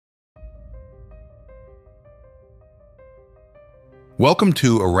Welcome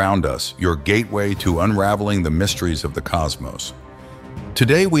to Around Us, your gateway to unraveling the mysteries of the cosmos.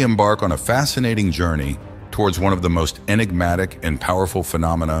 Today we embark on a fascinating journey towards one of the most enigmatic and powerful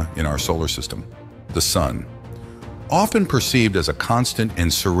phenomena in our solar system, the Sun. Often perceived as a constant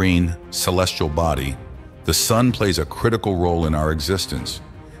and serene celestial body, the Sun plays a critical role in our existence,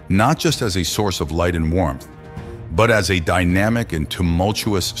 not just as a source of light and warmth, but as a dynamic and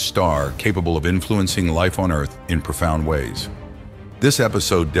tumultuous star capable of influencing life on Earth in profound ways. This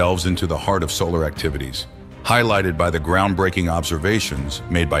episode delves into the heart of solar activities, highlighted by the groundbreaking observations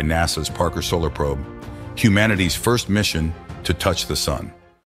made by NASA's Parker Solar Probe, humanity's first mission to touch the Sun.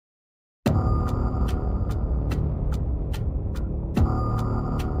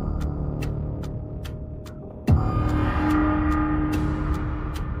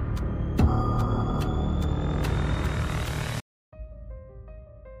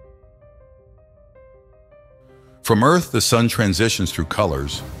 From Earth, the Sun transitions through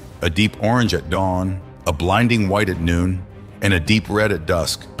colors: a deep orange at dawn, a blinding white at noon, and a deep red at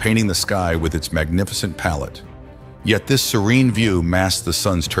dusk, painting the sky with its magnificent palette. Yet this serene view masks the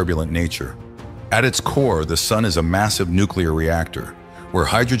Sun's turbulent nature. At its core, the Sun is a massive nuclear reactor, where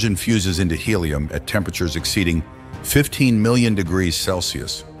hydrogen fuses into helium at temperatures exceeding 15 million degrees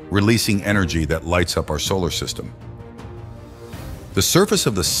Celsius, releasing energy that lights up our solar system. The surface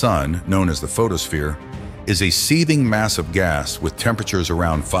of the Sun, known as the photosphere, is a seething mass of gas with temperatures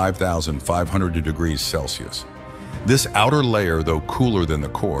around 5,500 degrees Celsius. This outer layer, though cooler than the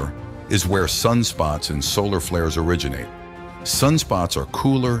core, is where sunspots and solar flares originate. Sunspots are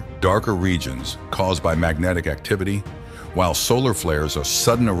cooler, darker regions caused by magnetic activity, while solar flares are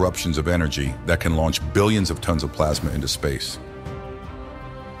sudden eruptions of energy that can launch billions of tons of plasma into space.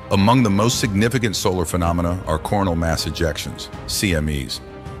 Among the most significant solar phenomena are coronal mass ejections, CMEs.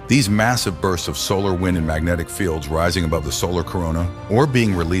 These massive bursts of solar wind and magnetic fields rising above the solar corona or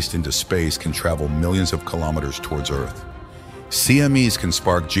being released into space can travel millions of kilometers towards Earth. CMEs can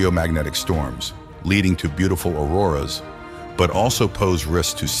spark geomagnetic storms, leading to beautiful auroras, but also pose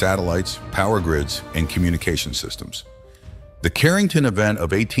risks to satellites, power grids, and communication systems. The Carrington event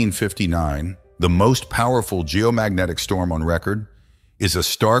of 1859, the most powerful geomagnetic storm on record, is a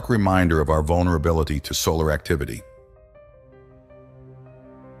stark reminder of our vulnerability to solar activity.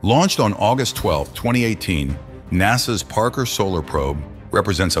 Launched on August 12, 2018, NASA's Parker Solar Probe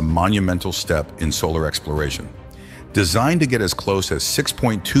represents a monumental step in solar exploration. Designed to get as close as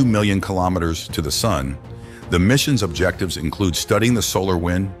 6.2 million kilometers to the Sun, the mission's objectives include studying the solar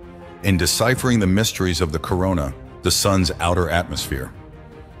wind and deciphering the mysteries of the corona, the Sun's outer atmosphere.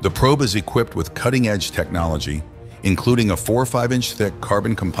 The probe is equipped with cutting-edge technology, including a 4-5-inch thick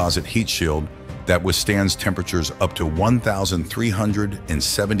carbon composite heat shield that withstands temperatures up to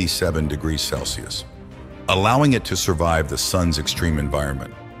 1,377 degrees Celsius, allowing it to survive the Sun's extreme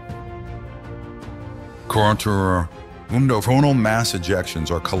environment. Coronal mass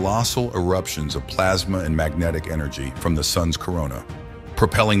ejections are colossal eruptions of plasma and magnetic energy from the Sun's corona,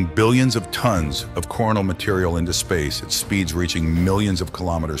 propelling billions of tons of coronal material into space at speeds reaching millions of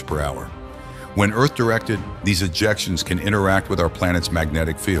kilometers per hour. When Earth-directed, these ejections can interact with our planet's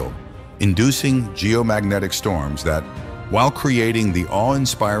magnetic field, inducing geomagnetic storms that, while creating the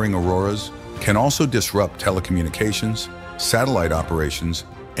awe-inspiring auroras, can also disrupt telecommunications, satellite operations,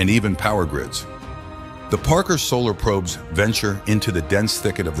 and even power grids. The Parker Solar Probe's venture into the dense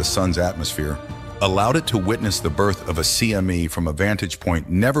thicket of the Sun's atmosphere allowed it to witness the birth of a CME from a vantage point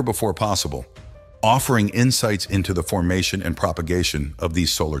never before possible, offering insights into the formation and propagation of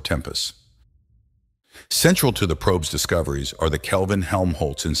these solar tempests. Central to the probe's discoveries are the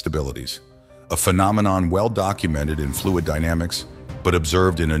Kelvin-Helmholtz instabilities, a phenomenon well documented in fluid dynamics, but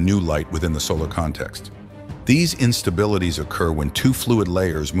observed in a new light within the solar context. These instabilities occur when two fluid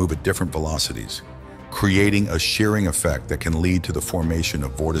layers move at different velocities, creating a shearing effect that can lead to the formation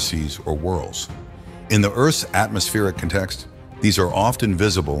of vortices or whirls. In the Earth's atmospheric context, these are often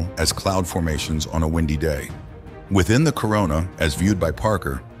visible as cloud formations on a windy day. Within the corona, as viewed by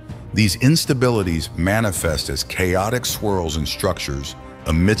Parker, these instabilities manifest as chaotic swirls and structures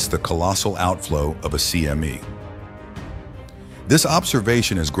amidst the colossal outflow of a CME. This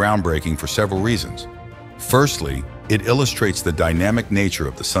observation is groundbreaking for several reasons. Firstly, it illustrates the dynamic nature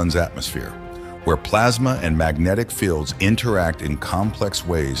of the Sun's atmosphere, where plasma and magnetic fields interact in complex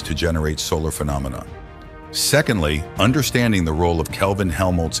ways to generate solar phenomena. Secondly, understanding the role of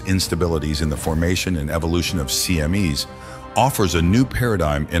Kelvin-Helmholtz instabilities in the formation and evolution of CMEs offers a new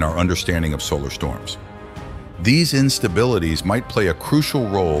paradigm in our understanding of solar storms. These instabilities might play a crucial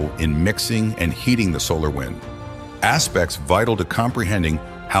role in mixing and heating the solar wind, aspects vital to comprehending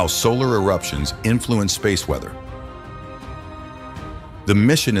how solar eruptions influence space weather. The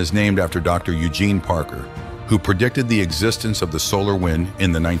mission is named after Dr. Eugene Parker, who predicted the existence of the solar wind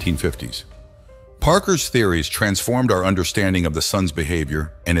in the 1950s. Parker's theories transformed our understanding of the sun's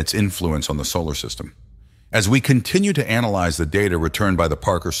behavior and its influence on the solar system. As we continue to analyze the data returned by the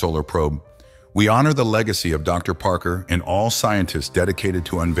Parker Solar Probe, we honor the legacy of Dr. Parker and all scientists dedicated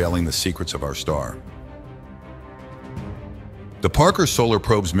to unveiling the secrets of our star. The Parker Solar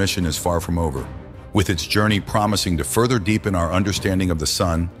Probe's mission is far from over, with its journey promising to further deepen our understanding of the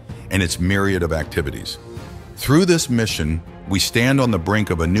sun and its myriad of activities. Through this mission, we stand on the brink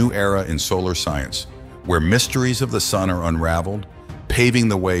of a new era in solar science, where mysteries of the sun are unraveled, paving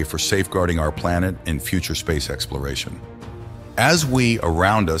the way for safeguarding our planet and future space exploration. As we,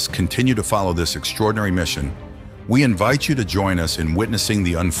 around us, continue to follow this extraordinary mission, we invite you to join us in witnessing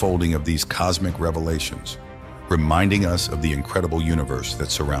the unfolding of these cosmic revelations, reminding us of the incredible universe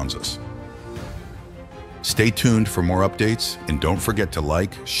that surrounds us. Stay tuned for more updates, and don't forget to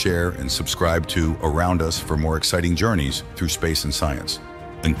like, share, and subscribe to Around Us for more exciting journeys through space and science.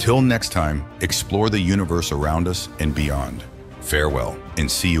 Until next time, explore the universe around us and beyond. Farewell, and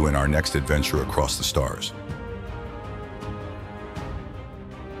see you in our next adventure across the stars.